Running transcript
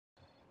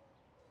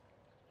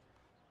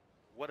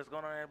What is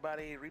going on,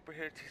 everybody? Reaper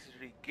here,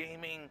 TC3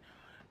 Gaming.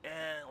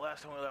 And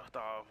last time we left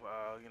off,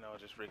 you know,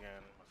 just freaking,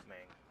 what's his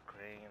name?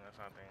 Crane or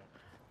something.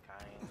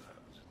 Kind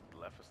just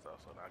left his stuff,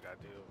 so now I gotta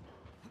do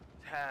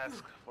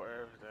task for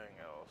everything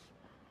else.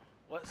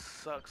 What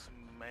sucks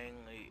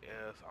mainly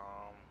is,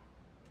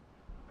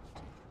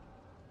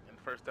 in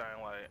the first Dying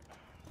Light,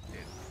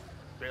 it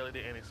barely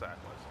did any side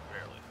quests,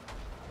 barely.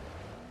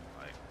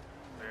 Like,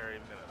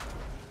 very minimal.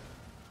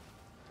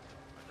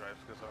 My drive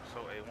skills are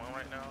so A1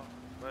 right now,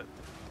 but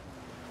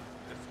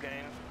this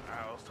game,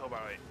 I was told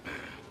by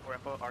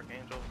Rapper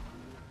Archangel,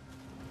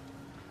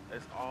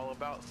 it's all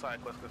about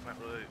side quests. It's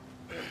not really.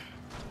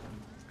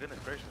 Goodness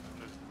gracious, I'm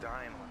just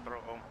dying on my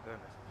throat. Oh my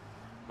goodness!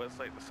 But it's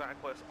like the side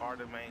quests are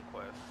the main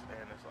quests,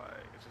 and it's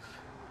just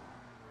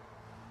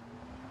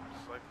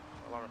like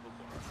a lot of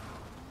hoopla.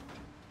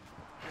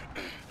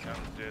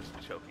 I'm just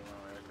choking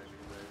on everything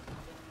these days.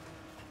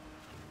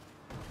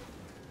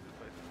 This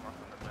place is marked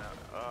on the map.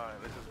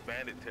 This is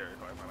bandit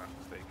territory, if I'm not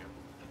mistaken.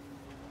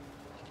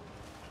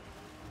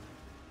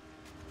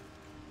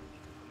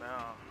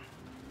 Now,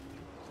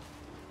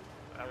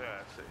 I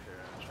gotta sit here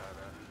and try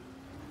to.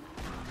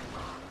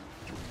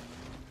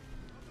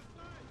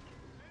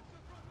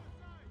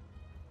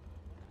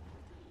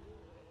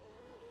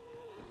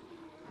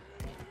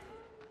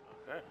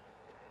 Okay.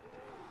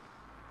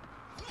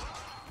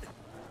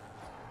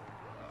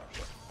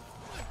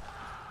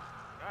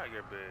 God,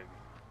 you're big.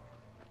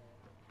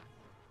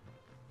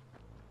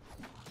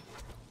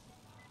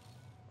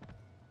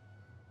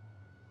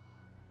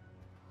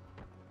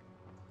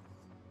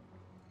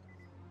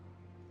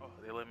 Oh,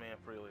 they let me in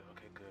freely.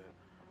 Okay, good.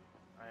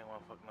 I ain't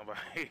wanna fuck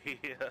nobody.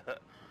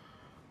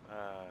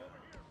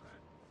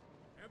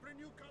 Every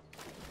new cut.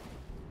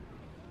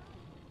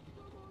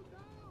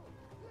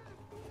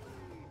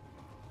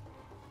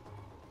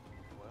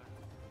 What?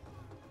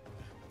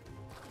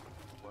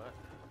 What?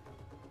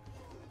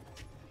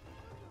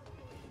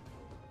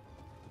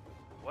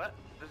 What?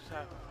 This just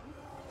happened.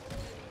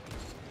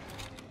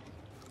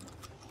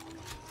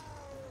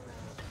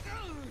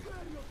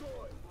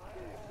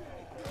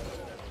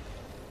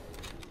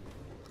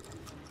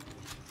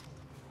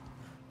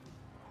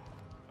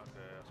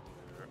 Okay, that's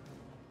weird.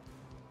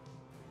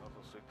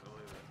 Also sick to the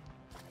leader.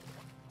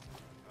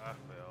 I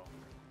fell.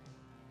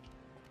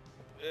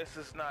 This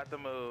is not the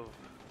move.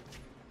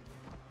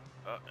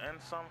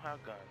 And some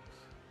have guns.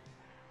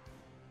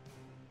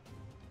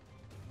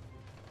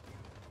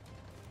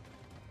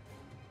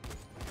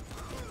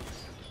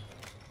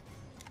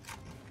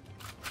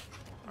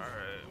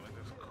 Alright, make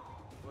this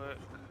quick.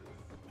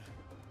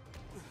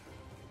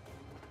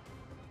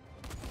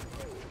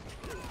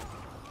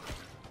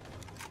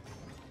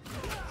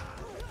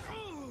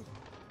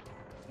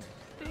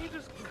 Did he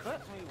just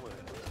cut me with?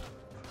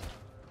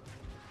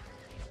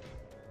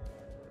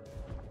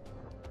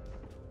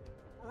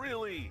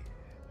 Really?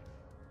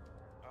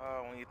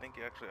 When you think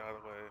you're actually out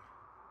of the way.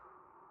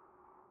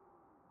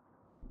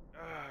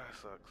 That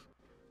sucks.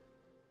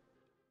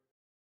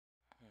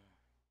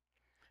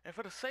 And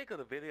for the sake of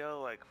the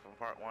video, like from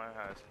part 1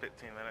 has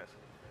 15 minutes,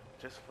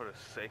 just for the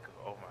sake of,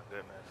 oh my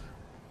goodness,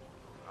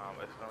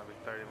 it's gonna be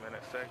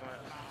 30-minute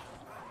segments.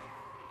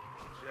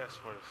 Just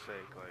for the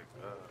sake, like,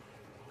 for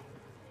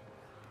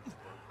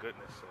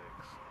goodness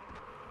sakes.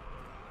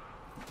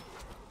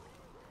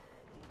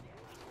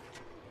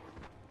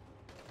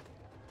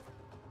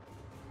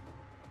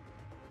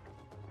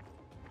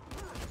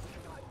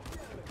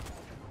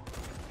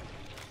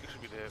 You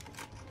should be dead.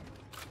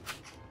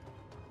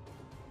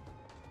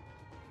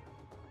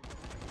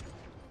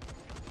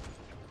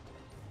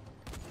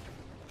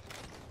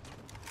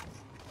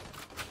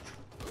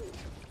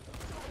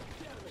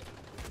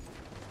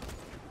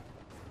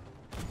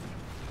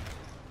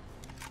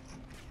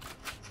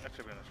 That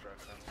should be an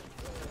instruction.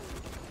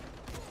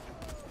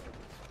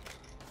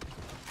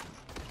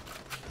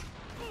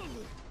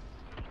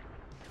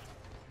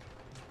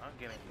 I'm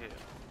getting hit.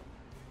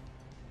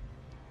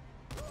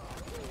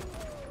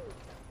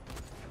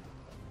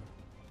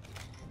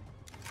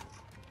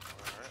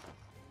 Alright.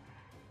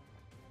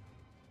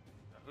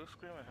 Now who's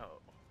screaming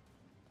help?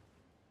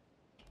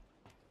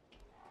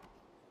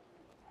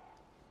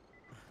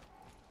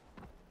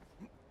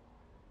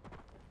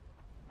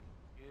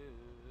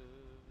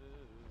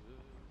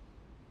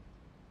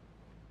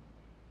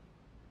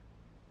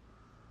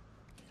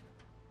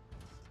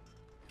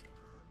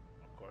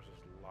 Of course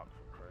it's locked,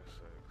 for Christ's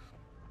sakes.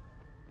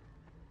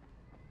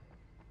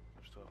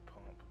 There's still a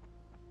pump.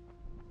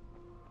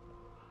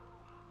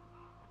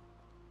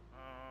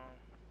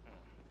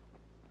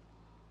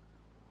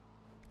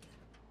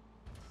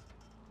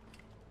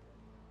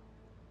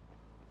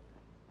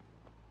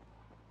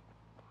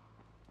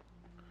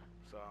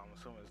 So I'm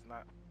assuming it's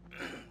not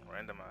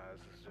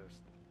randomized, it's just,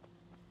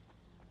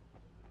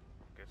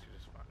 I guess you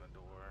just find a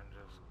door and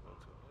just go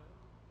to it.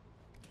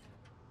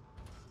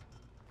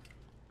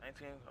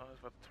 19, oh, it's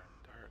about to turn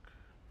dark.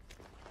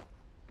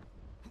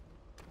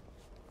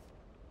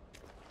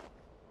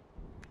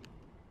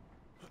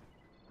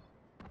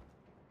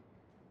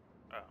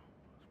 Oh,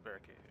 it's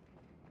barricaded.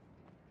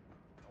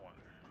 No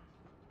wonder.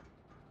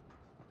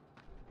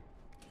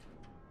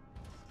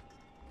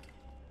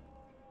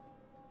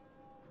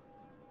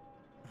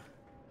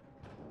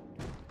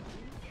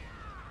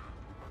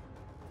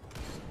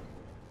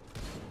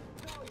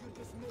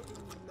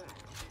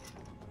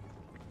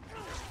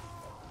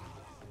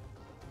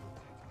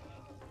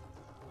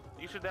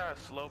 should die a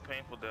slow,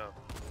 painful death.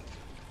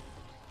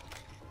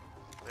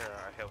 There,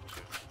 I helped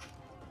you.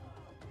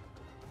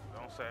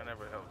 Don't say I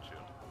never helped you.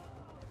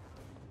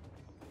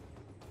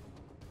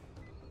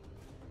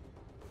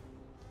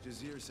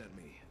 Jazir sent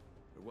me.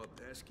 Or well,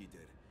 Esky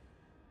did.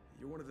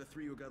 You're one of the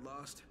 3 who got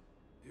lost?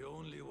 The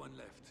only one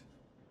left.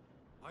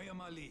 I am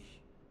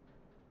Ali.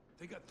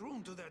 They got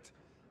thrown to that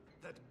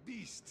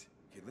beast.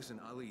 Okay,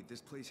 listen, Ali,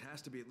 this place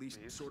has to be at least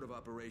sort of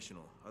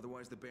operational.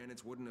 Otherwise, the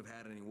bandits wouldn't have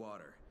had any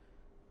water.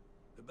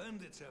 The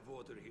bandits have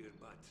water here,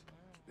 but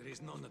there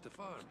is none at the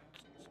farm.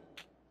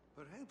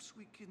 Perhaps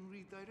we can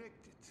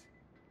redirect it.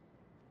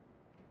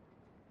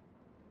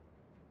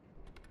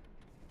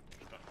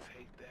 Gonna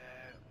take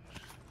that.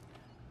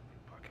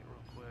 Pocket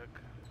real quick.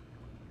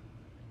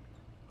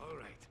 All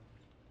right.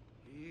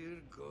 Here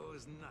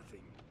goes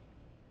nothing.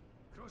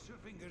 Cross your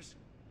fingers.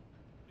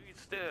 Eat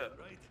still.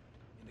 Right?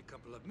 In a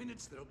couple of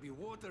minutes, there'll be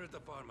water at the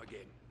farm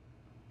again.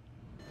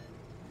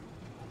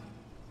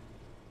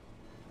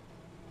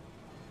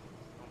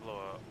 Don't blow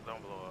up.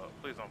 Don't blow up.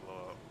 Please don't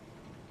blow up.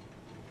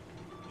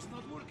 It's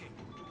not working.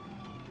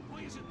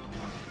 Why is it not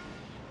working?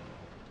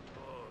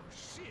 Oh,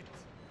 shit.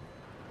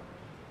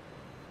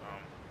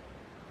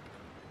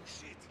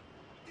 Shit.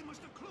 They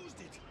must have closed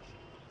it.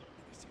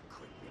 This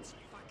equipment's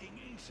fucking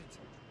ancient.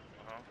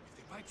 If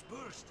the pipes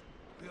burst,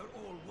 we are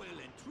all well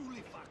and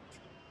truly fucked.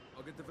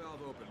 I'll get the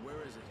valve open. Where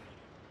is it?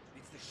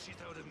 Beats the shit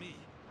out of me.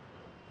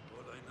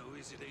 All I know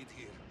is it ain't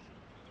here.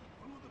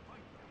 Through the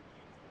pipe.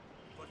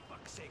 For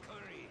fuck's sake,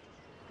 hurry.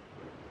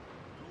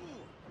 Go.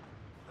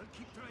 I'll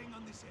keep trying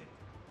on this end.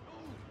 Go.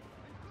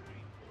 And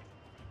hurry.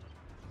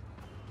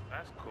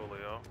 That's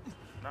coolio.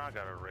 Now I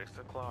gotta race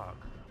the clock.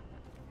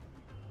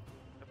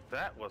 If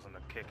that wasn't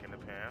a kick in the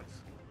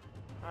pants,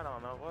 I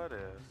don't know what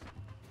is.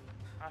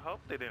 I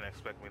hope they didn't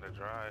expect me to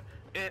drive.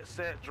 It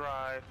said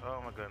drive.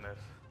 Oh my goodness.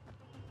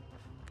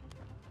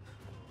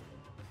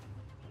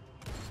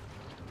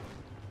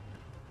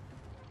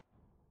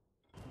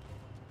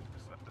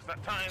 It's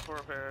not time for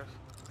repairs.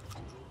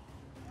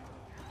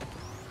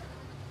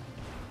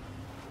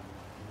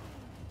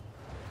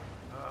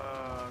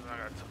 I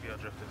got Tokyo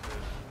Drift this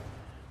is.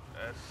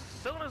 As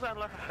soon as I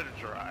learn how to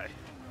drive.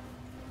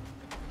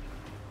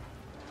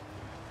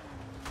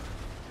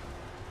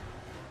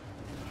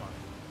 Come on.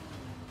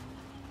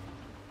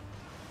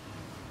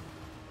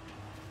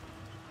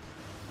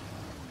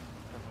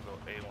 Doesn't go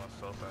A1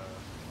 so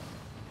fast.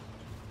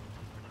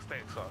 Stay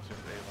exhausted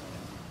with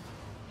A1.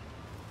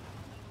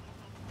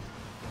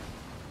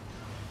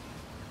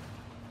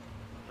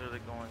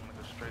 Literally going like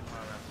a straight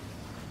line.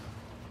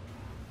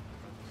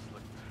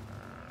 Slick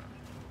turn.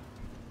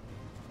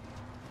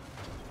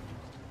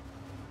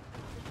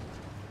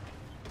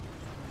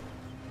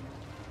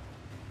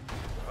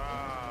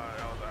 Ah,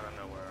 that was out of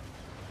nowhere.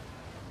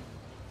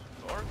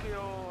 Orchio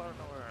out of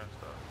nowhere and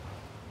stuff.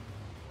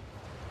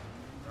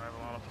 Drive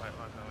along the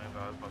pipeline coming in,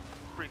 about to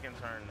freaking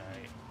turn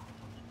night.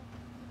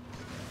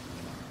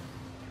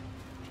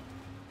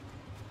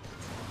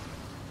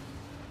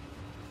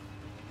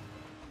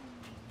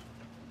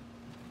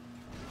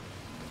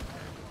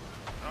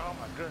 Oh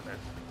my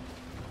goodness.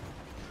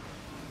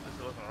 This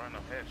wasn't running a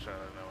headshot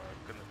out of nowhere.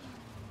 Goodness.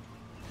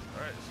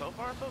 Alright, so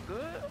far so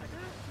good, I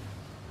guess.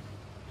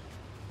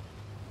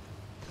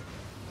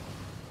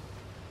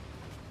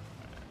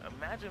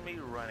 Imagine me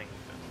running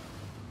this.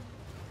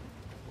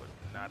 Would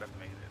not have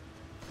made it.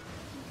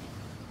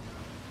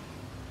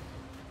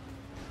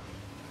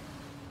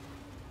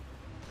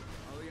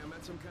 Ali, I'm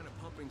at some kind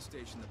of pumping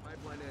station. The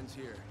pipeline ends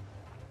here.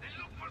 Then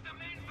look for the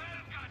main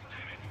valve,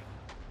 goddammit!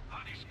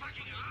 Are these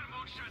fucking alarm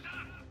modes shut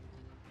up?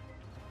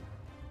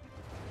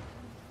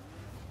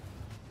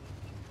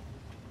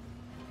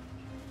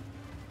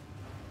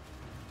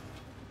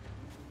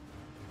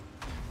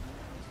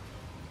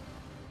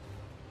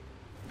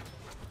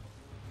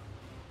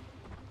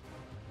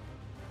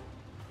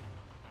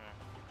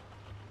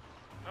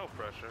 No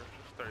pressure,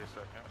 just 30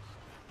 seconds.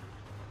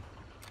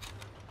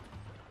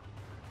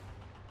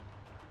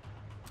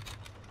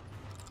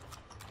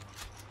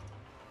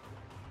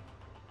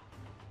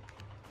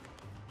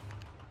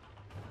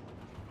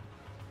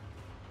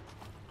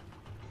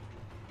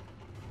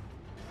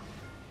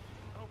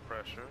 No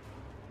pressure.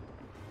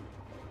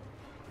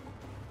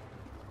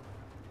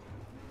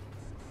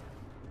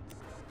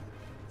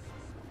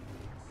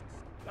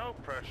 No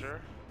pressure.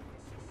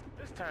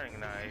 It's turning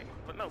night,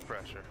 but no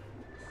pressure.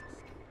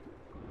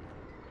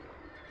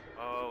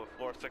 Oh,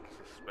 4 seconds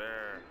to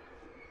spare.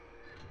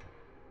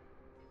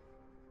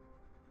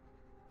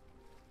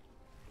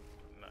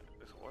 No,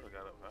 this water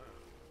got up high.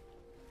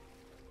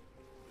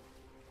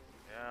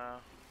 Yeah.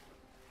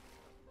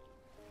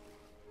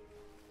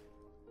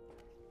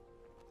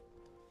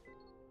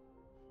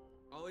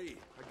 Ali,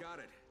 I got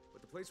it.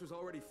 But the place was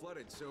already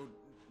flooded, so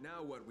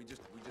now what? We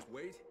just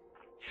wait?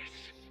 Yes.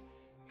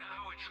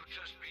 Now it should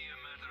just be a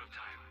matter of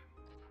time.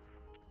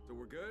 So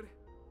we're good?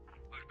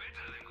 We're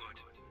better than good.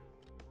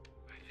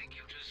 I think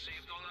you just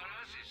saved all our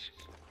asses.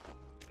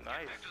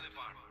 Nice. Get back to the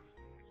farm.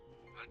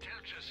 I'll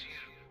tell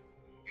Jasir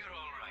you're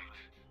all right.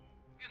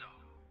 You know,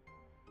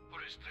 for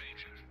a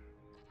stranger.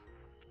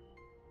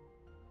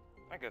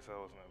 I guess that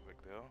wasn't a big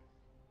deal.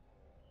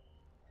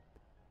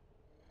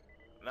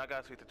 Now I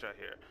gotta tweet the chat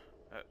here.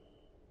 It's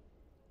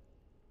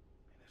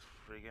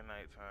freaking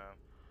nighttime.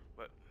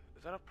 But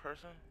is that a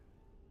person?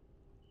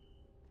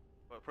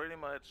 But pretty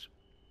much,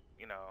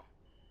 you know,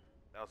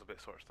 that was a bit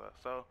sore stuff.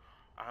 So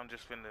I'm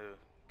just finna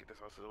get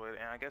this out of the way.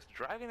 And I guess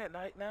driving at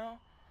night now,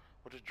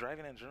 or just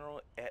driving in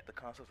general at the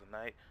concept of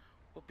night,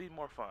 will be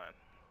more fun.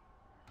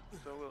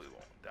 So we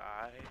won't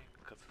die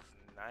because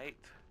it's night.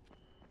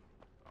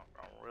 I'm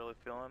really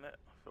feeling it.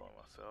 I'm feeling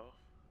myself.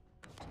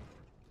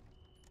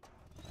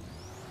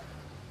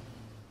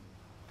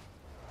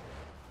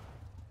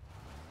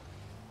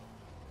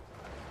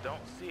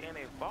 Don't see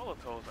any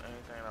volatiles or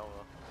anything that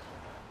will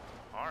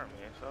harm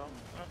me, so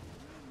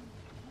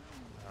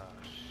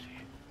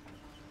shit.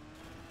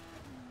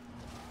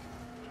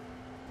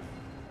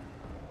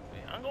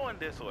 Yeah, I'm going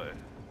this way.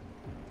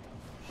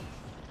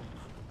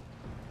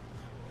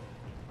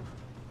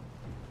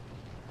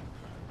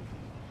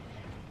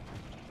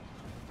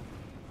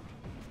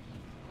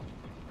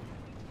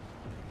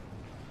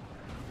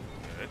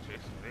 Yeah,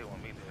 they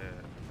want me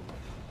dead.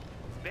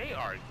 They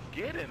are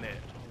getting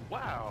it.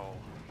 Wow.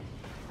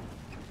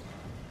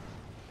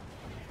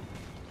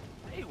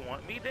 They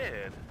want me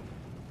dead.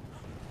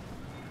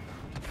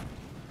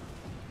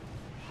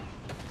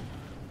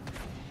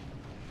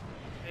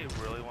 They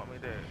really want me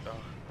dead. Come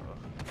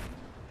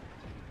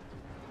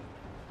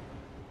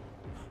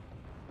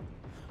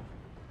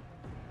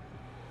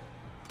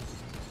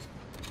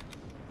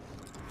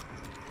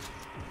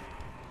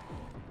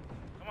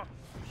on.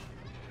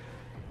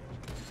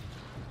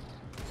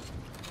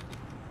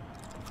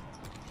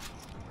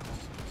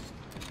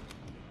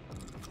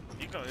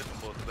 You gonna get some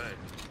bullets today.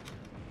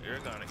 You're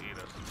gonna eat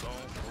a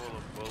spoonful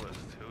of bullets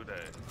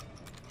today.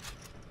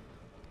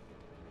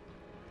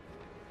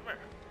 Come here.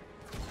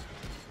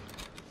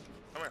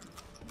 Come here.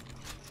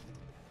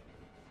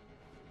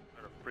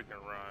 Better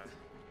freaking run.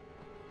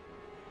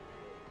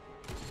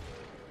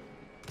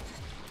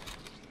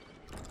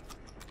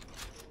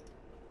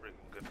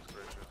 Freaking goodness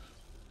gracious.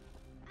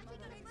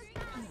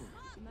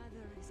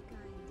 Mother is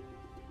kind.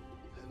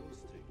 Hello,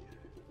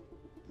 stranger.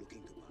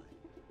 Looking to buy.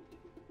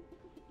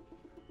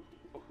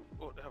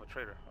 Oh, they have a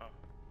trader, huh?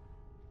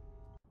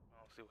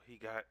 See what he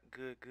got.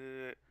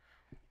 Good.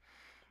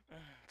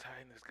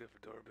 Titan is good for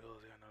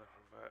durability. I know that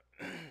for a fact.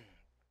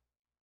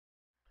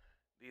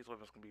 These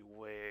weapons can be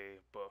way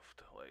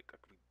buffed. Like, I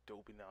could be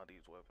doping out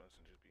these weapons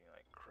and just being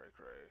like cray.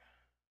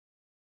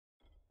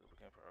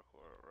 Lubricant,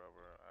 paracord,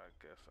 rubber. I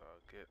guess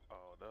I'll get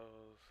all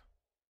those.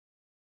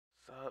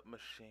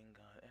 Submachine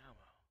gun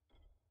ammo.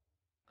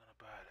 I'm gonna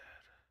buy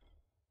that.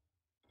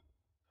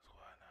 That's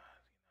why not,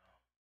 you know.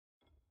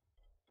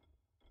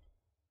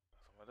 Buy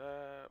some of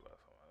that. Buy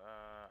some of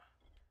that.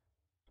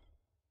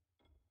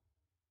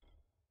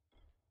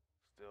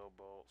 Steel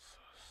bolts,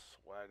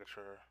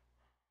 swagature,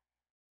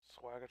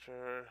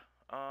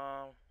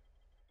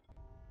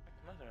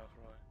 nothing else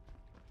really.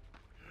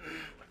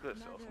 I could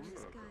sell Mother some is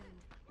stuff. kind.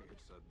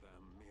 It's a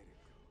damn miracle.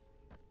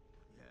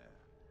 Yeah.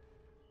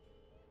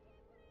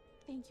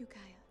 Thank you,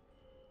 Kaya.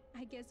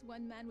 I guess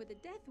one man with a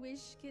death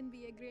wish can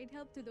be a great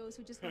help to those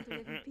who just want to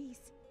live in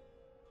peace.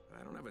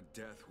 I don't have a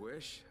death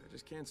wish. I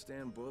just can't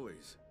stand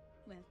bullies.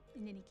 Well,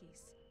 in any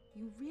case,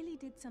 you really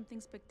did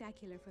something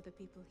spectacular for the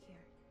people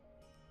here.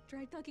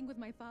 Try talking with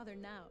my father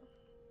now.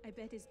 I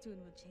bet his tune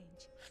will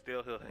change.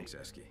 Still he'll Thanks, hate.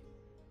 Eski.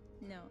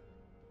 No,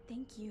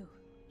 thank you.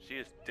 She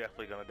is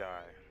definitely gonna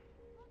die.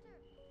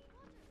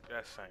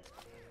 That's same.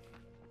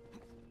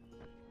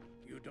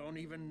 You don't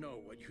even know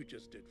what you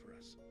just did for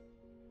us.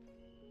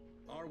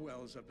 Our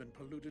wells have been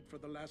polluted for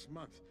the last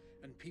month,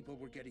 and people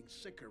were getting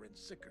sicker and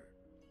sicker.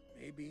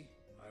 Maybe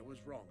I was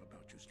wrong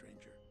about you,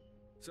 stranger.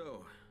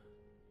 So,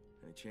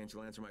 any chance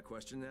you'll answer my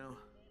question now?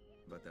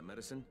 About that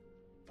medicine?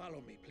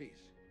 Follow me,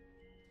 please.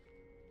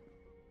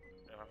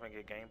 Am I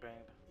gonna get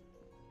gangbanged?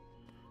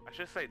 I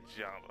should say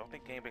jump. I don't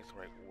think gangbang's the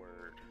right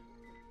word.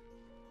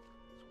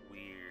 It's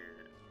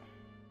weird.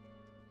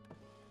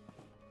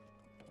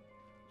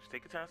 Just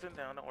take your time sitting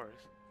down, don't worry.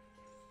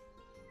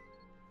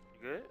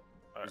 You good?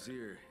 All right.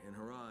 Vizier and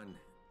Haran,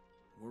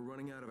 we're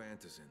running out of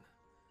antizin.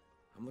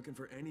 I'm looking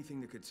for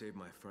anything that could save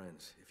my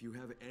friends. If you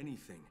have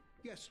anything.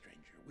 Yes,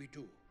 stranger, we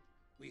do.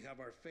 We have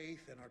our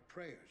faith and our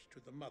prayers to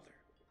the Mother.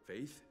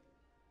 Faith?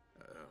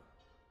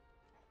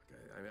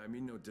 Okay, I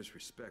mean no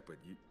disrespect, but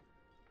you're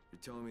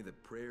telling me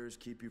that prayers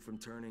keep you from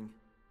turning?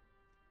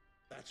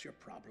 That's your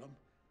problem.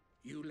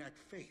 You lack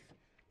faith,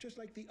 just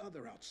like the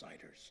other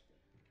outsiders.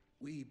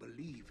 We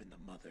believe in the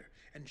Mother,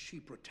 and she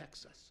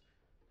protects us.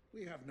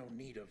 We have no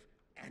need of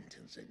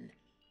antizin,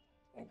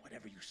 or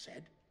whatever you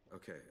said.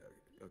 Okay,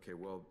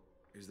 well,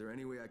 is there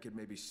any way I could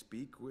maybe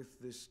speak with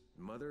this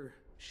Mother?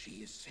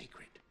 She is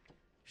sacred.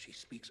 She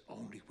speaks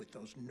only with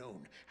those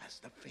known as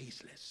the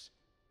Faceless.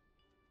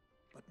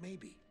 But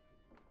maybe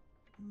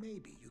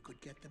you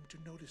could get them to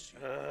notice you.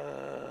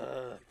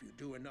 If you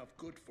do enough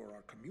good for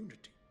our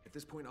community. At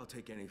this point, I'll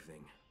take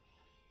anything.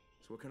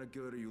 So what kind of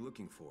good are you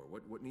looking for?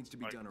 What needs to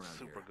be Like, done around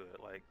super here? good.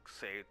 Like,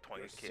 save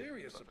 20 You're kids.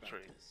 serious off the about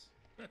tree. this?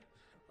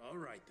 All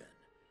right, then.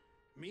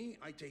 Me,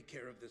 I take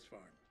care of this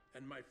farm.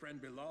 And my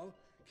friend Bilal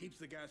keeps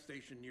the gas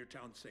station near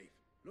town safe.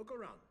 Look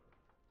around.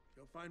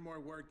 You'll find more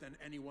work than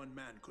any one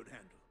man could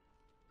handle.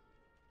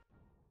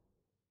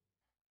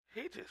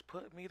 He just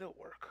put me to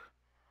work.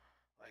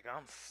 Like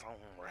I'm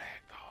some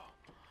ragdoll.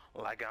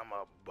 Like I'm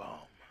a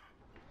bum.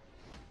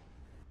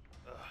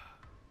 Ugh.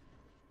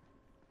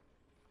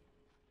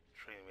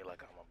 Treating me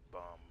like I'm a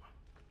bum.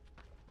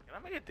 Can I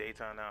make it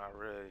daytime now? I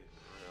really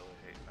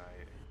hate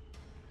night.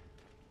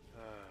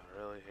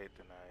 Really hate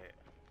the night.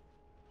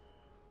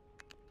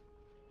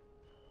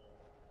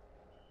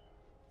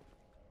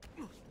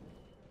 I'm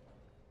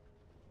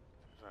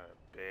not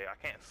a bed. I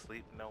can't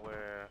sleep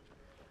nowhere.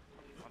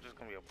 I'm just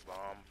gonna be a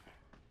bum.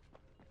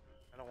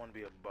 I don't want to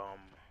be a bum.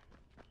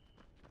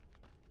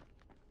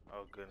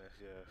 Oh goodness,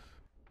 yes.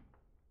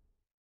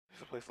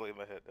 There's a place to lay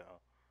my head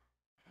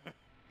down.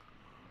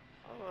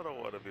 Oh, I don't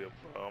want to be a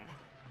bum.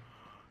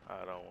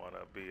 I don't want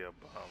to be a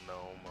bum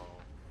no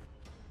more.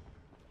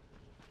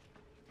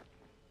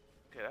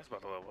 Okay, that's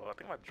about to level up. I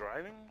think my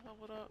driving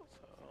leveled up,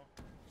 so.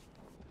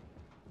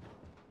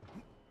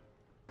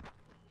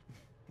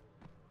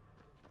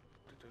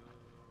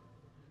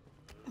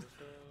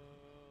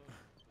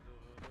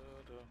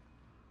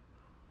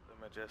 Let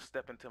me just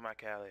step into my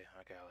Cali.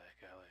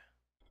 Cali.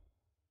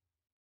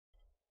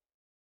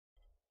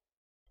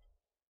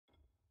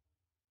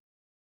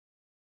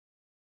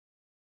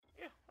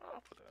 Yeah,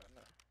 I'll put that in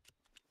there.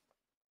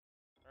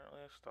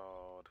 Currently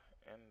installed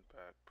in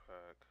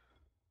backpack.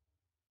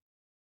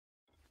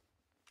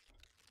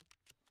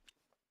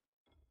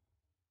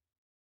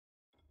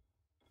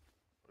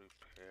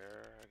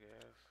 Repair, I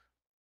guess.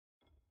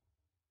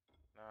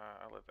 Nah,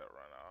 I'll let that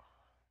run off.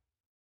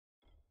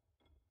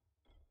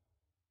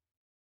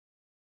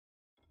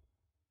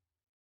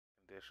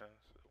 Conditions,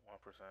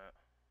 1%.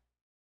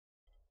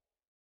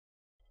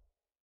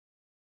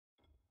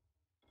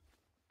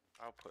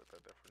 I'll put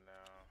that there for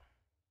now.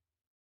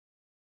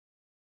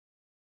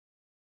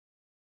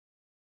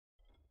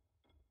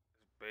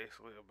 It's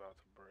basically about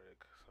to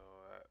break, so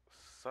that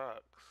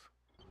sucks.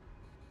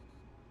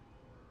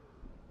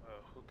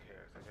 Who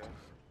cares, I guess.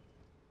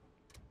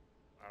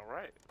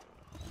 Alright.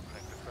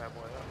 Crank this bad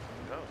boy up.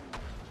 Let's go.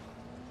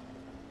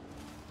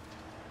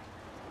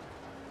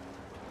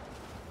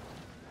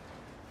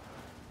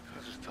 I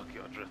just took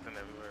y'all drifting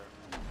everywhere.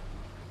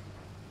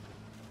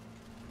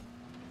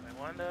 I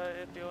wonder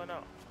if you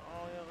know.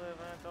 Oh, you live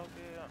in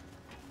Tokyo.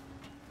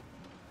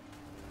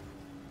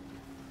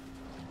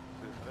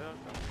 This is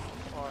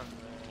fun,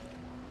 man.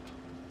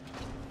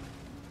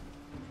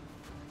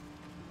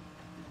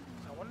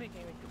 So I wonder if you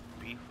can make the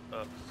beef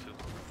up too.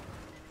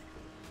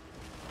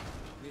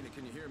 Lena,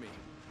 can you hear me?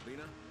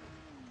 Lena?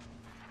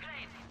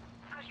 Crane,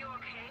 are you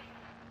okay?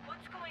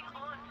 What's going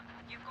on?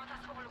 You've got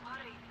us all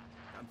worried.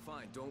 I'm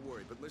fine, don't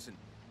worry. But listen,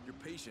 your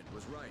patient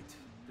was right.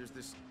 There's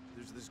this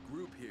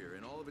group here,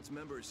 and all of its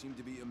members seem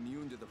to be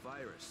immune to the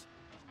virus.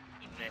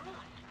 Immune?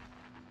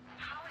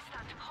 How is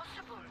that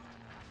possible?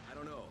 I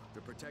don't know.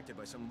 They're protected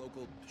by some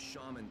local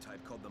shaman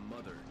type called the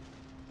Mother.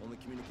 Only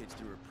communicates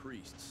through her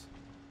priests.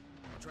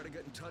 I'll try to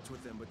get in touch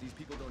with them, but these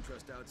people don't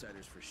trust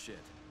outsiders for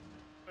shit.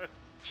 Keep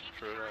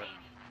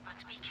trying, but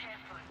be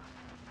careful.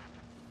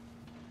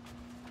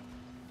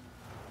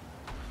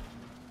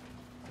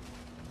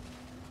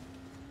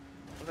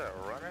 Was that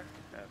a runner?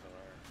 That's a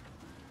runner.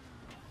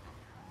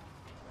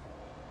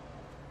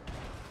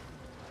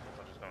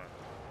 I'm just gonna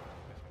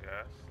get some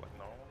gas like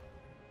normal.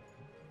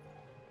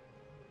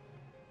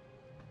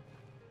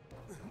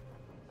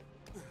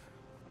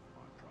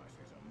 My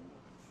prices are more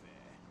than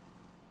fair.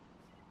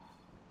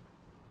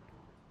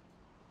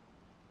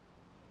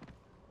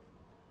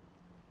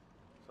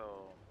 So,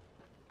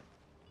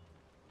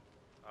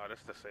 this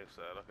is the safe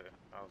side. Okay,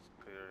 I was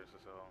curious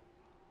as hell.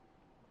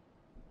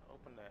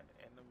 Open that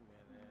in a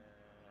minute.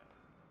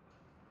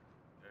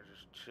 They're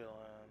just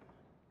chilling.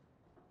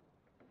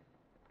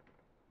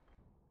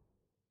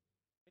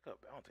 Pick up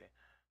bounty.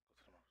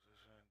 Go to my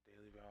position.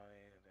 Daily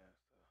bounty. And then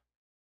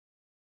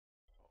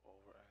it's the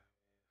over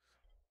enemies.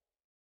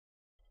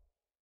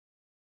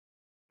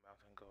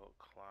 Mountain goat.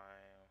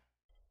 Climb.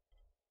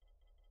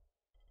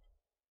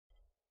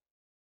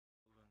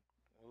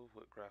 Move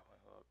with grappling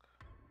hook.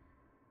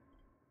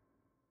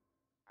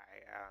 I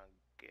don't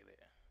get it.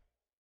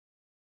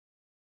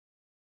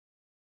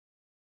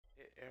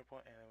 Hit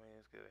airport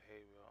enemies, get a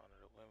hay bale under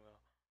the windmill.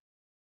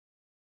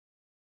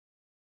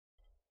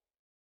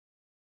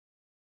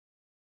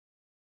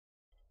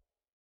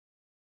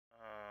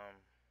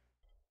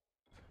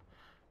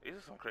 These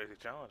are some crazy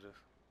challenges.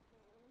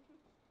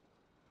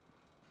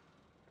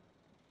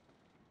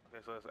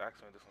 Okay, so it's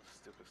asking me to do some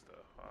stupid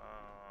stuff.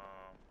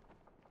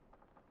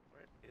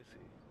 Where is he?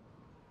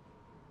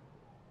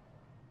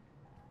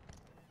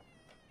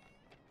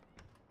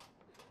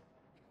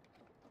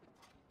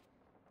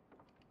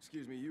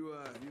 Excuse me, you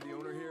the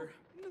owner here?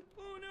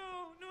 Oh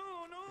no!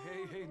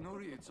 Hey,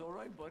 Nuri, it's all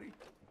right, buddy.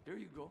 Here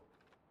you go.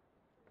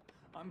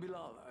 I'm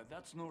Bilal.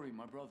 That's Nuri,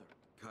 my brother.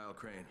 Kyle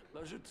Crane.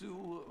 Pleasure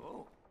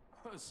to...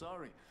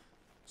 sorry.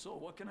 So,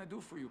 what can I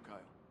do for you, Kyle?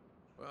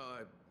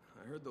 Well,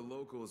 I heard the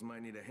locals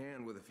might need a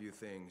hand with a few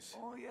things.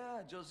 Oh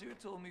yeah, Josir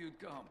told me you'd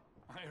come.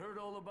 I heard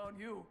all about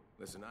you.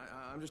 Listen,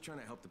 I'm just trying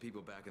to help the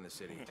people back in the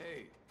city.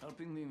 Hey,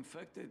 helping the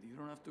infected, you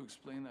don't have to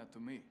explain that to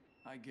me.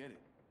 I get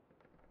it.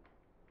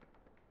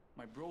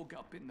 My bro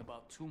got bitten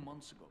about 2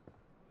 months ago.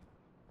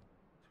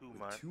 2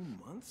 months. 2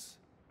 months?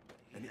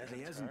 And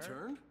he hasn't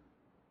turned?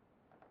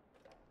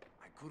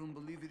 I couldn't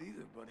believe it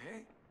either, but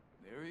hey,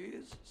 there he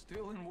is,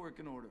 still in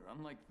working order,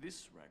 unlike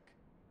this wreck.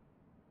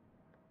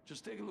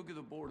 Just take a look at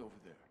the board over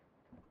there.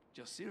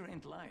 Jasir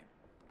ain't lying.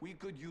 We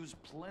could use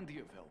plenty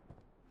of help.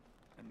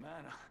 And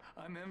man,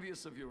 I'm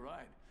envious of your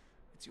ride.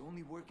 It's the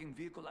only working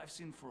vehicle I've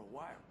seen for a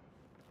while.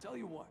 Tell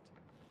you what,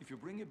 if you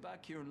bring it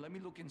back here and let me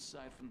look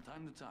inside from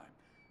time to time,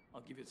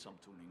 I'll give it some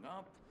tuning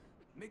up,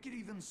 make it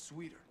even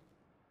sweeter.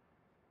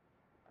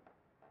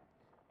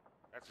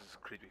 That's just a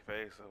creepy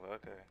face, so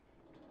okay.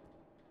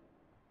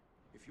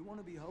 If you want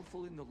to be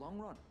helpful in the long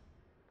run,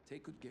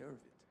 take good care of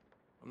it.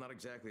 I'm not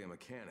exactly a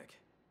mechanic.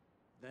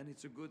 Then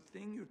it's a good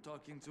thing you're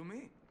talking to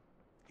me.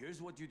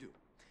 Here's what you do.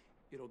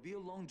 It'll be a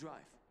long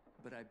drive,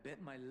 but I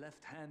bet my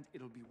left hand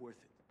it'll be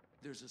worth it.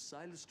 There's a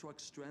Silas truck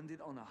stranded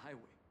on a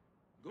highway.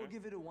 Go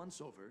give it a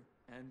once-over,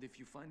 and if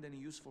you find any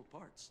useful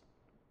parts,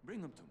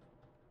 bring them to me.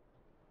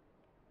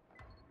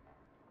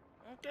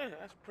 Okay,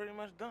 that's pretty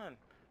much done.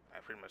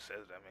 That pretty much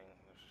says it. I mean,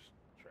 it's just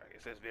track.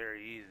 It says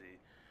very easy.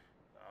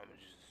 I'm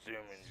just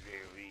assuming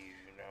very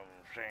easy, you know what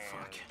I'm saying?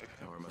 Fuck.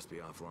 Power must be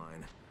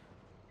offline.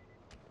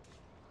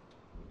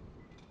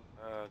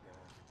 Okay.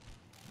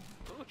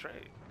 Cool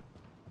trade.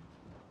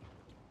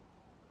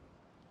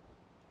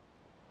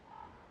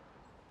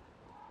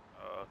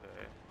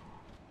 Okay.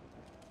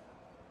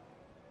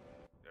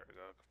 There we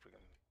go.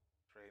 Freaking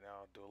trade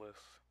now,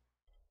 duelist.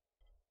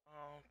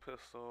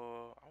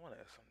 Pistol. I want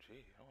an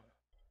SMG. I want a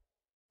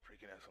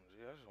freaking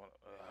SMG. I just want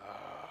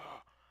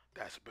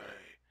that's Bay.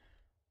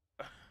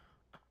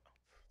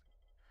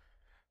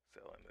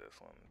 Selling this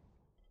one.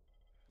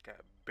 Got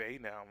Bay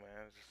now,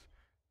 man. Just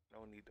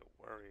no need to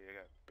worry. I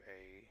got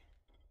Bay.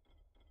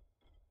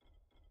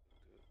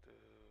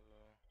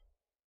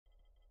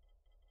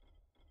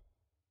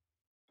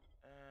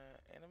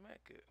 And a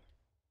medkit.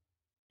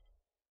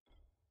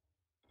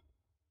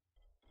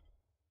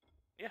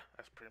 Yeah,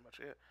 that's pretty much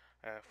it.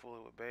 I have fully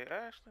with Bay.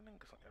 I actually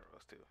think some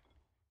arrows too.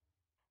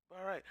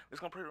 Alright, this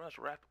is gonna pretty much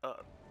wrap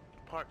up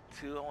part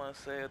 2, I wanna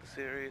say, of the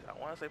series. I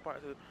wanna say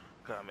part 2,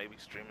 because I may be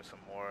streaming some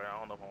more. I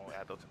don't know if I'm gonna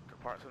add those to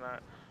parts or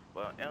not.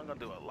 But I'm gonna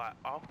do a lot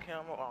off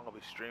camera, or I'm gonna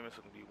be streaming, so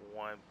it's gonna be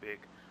one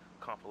big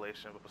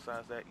compilation. But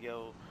besides that,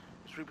 yo,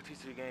 it's Reaper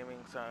TC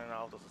Gaming signing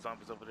off. Those are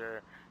zombies over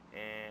there,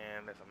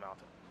 and there's a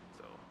mountain.